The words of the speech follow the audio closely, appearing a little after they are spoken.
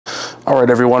All right,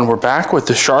 everyone, we're back with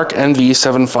the Shark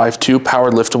NV752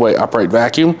 powered lift-away upright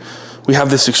vacuum. We have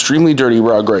this extremely dirty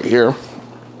rug right here.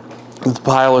 The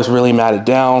pile is really matted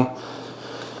down.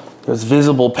 There's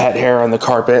visible pet hair on the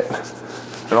carpet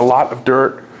and a lot of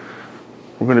dirt.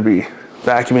 We're going to be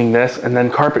vacuuming this and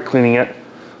then carpet cleaning it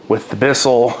with the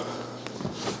Bissell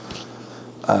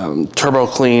Turbo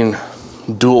Clean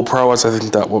Dual Pro, as I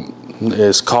think that one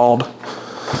is called.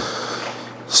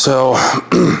 So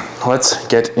let's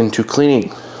get into cleaning.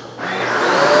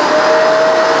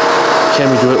 Can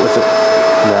we do it with it?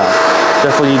 Yeah.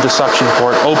 Definitely need the suction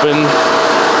port open.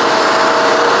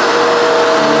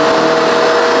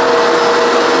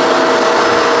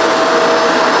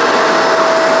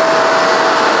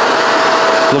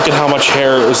 Look at how much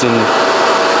hair is in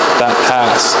that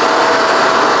pass.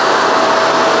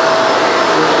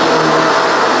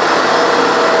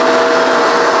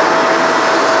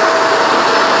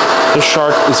 This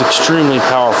Shark is extremely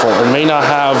powerful. It may not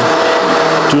have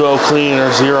Duo Clean or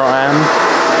 0M,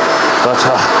 but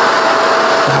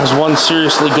it has one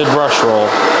seriously good brush roll.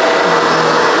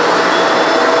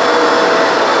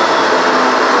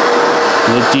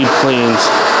 And it deep cleans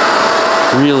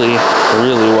really,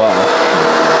 really well.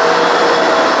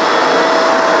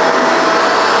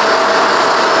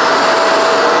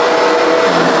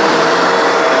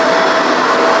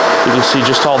 You can see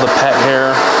just all the pet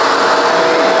hair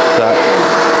that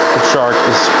the Shark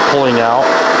is pulling out.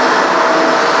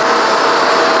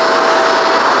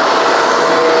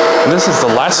 And this is the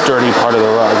less dirty part of the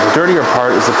rug. The dirtier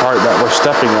part is the part that we're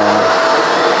stepping on.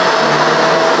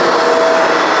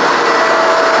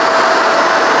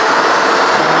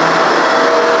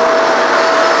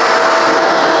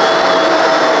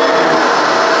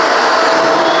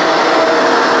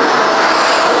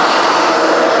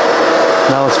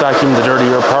 Now let's vacuum the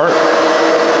dirtier part.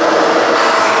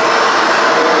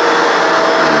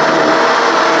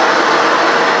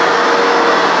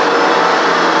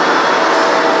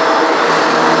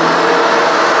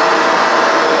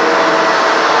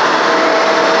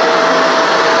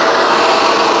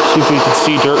 See if we can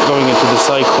see dirt going into the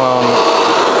cyclone.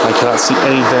 I cannot see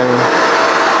anything.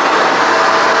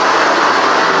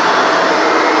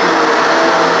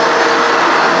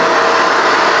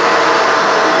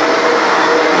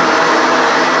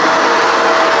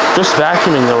 Just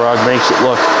vacuuming the rug makes it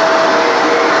look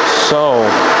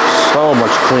so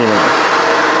much cleaner.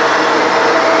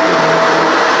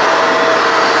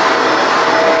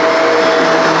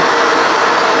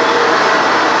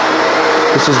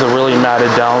 This is the really matted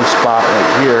down spot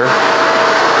right here.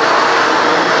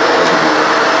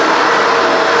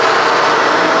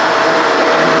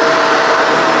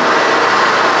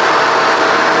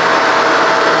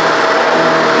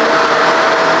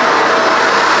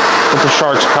 With the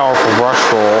Shark's powerful brush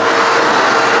roll,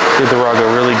 did the rug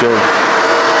a really good,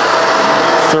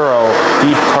 thorough,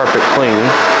 deep carpet clean.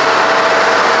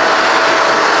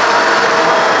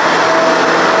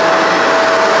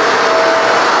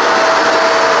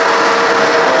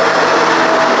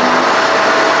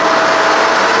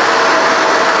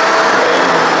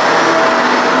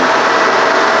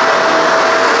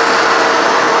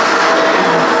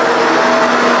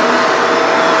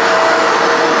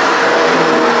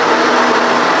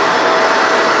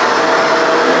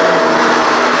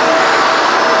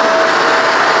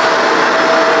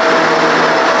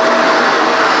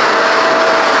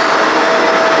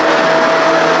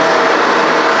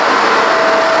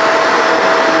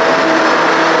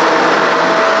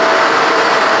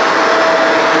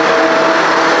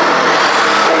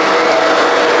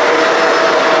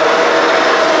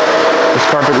 This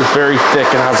carpet is very thick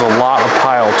and has a lot of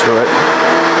pile to it.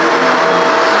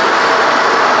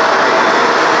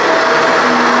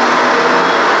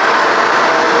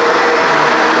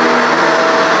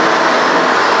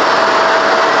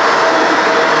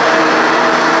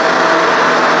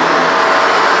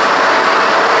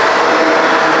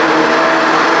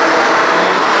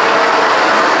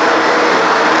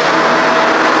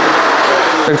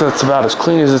 I think that's about as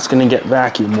clean as it's going to get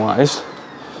vacuum-wise.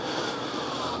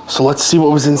 So let's see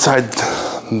what was inside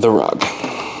the rug.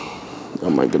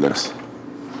 Oh my goodness.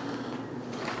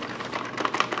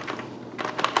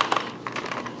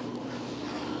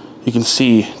 You can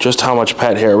see just how much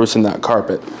pet hair was in that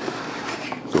carpet.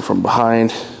 Go from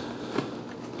behind.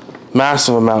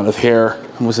 Massive amount of hair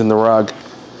was in the rug.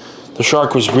 The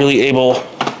Shark was really able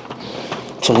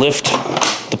to lift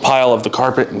the pile of the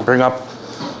carpet and bring up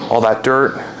all that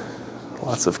dirt.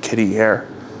 Lots of kitty hair.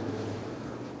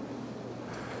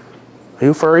 Are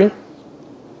you furry?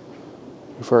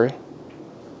 You furry?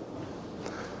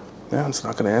 Yeah, it's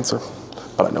not going to answer,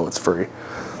 but I know it's furry.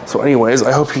 So anyways,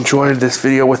 I hope you enjoyed this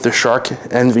video with the Shark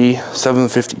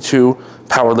NV752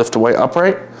 power lift away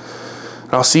upright.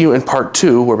 And I'll see you in part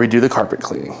 2 where we do the carpet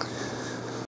cleaning.